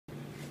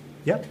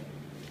Yeah.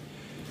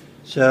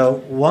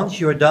 So once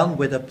you're done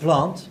with a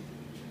plant,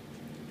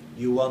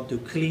 you want to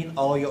clean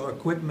all your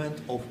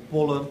equipment of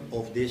pollen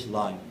of this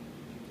line.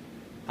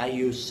 I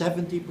use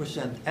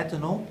 70%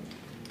 ethanol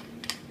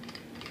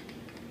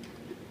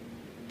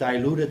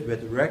diluted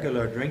with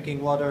regular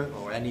drinking water,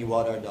 or any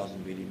water,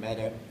 doesn't really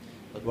matter.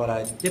 But what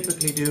I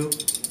typically do,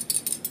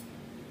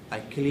 I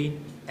clean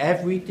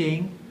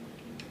everything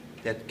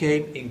that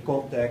came in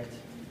contact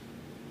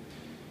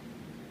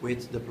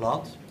with the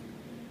plant.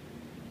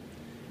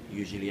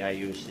 Usually I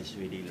use this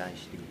really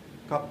nicely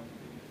cup.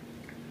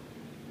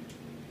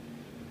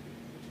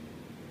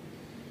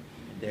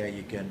 And there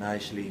you can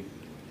nicely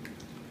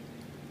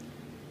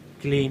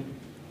clean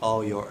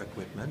all your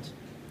equipment.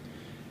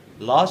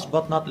 Last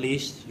but not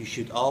least, you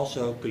should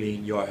also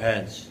clean your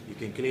hands. You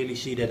can clearly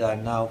see that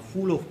I'm now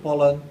full of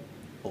pollen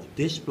of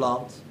this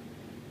plant.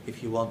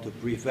 If you want to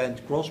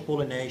prevent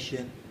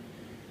cross-pollination,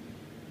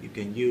 you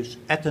can use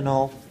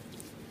ethanol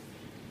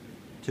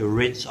to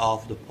rinse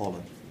off the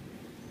pollen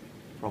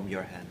from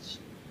your hands.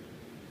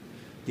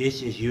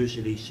 This is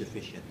usually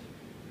sufficient.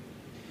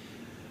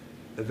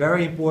 A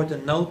very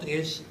important note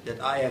is that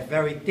I have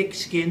very thick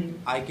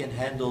skin. I can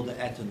handle the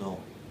ethanol.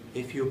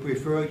 If you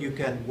prefer, you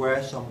can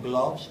wear some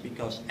gloves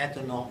because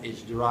ethanol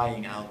is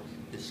drying out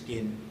the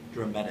skin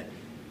dramatically.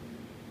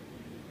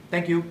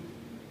 Thank you.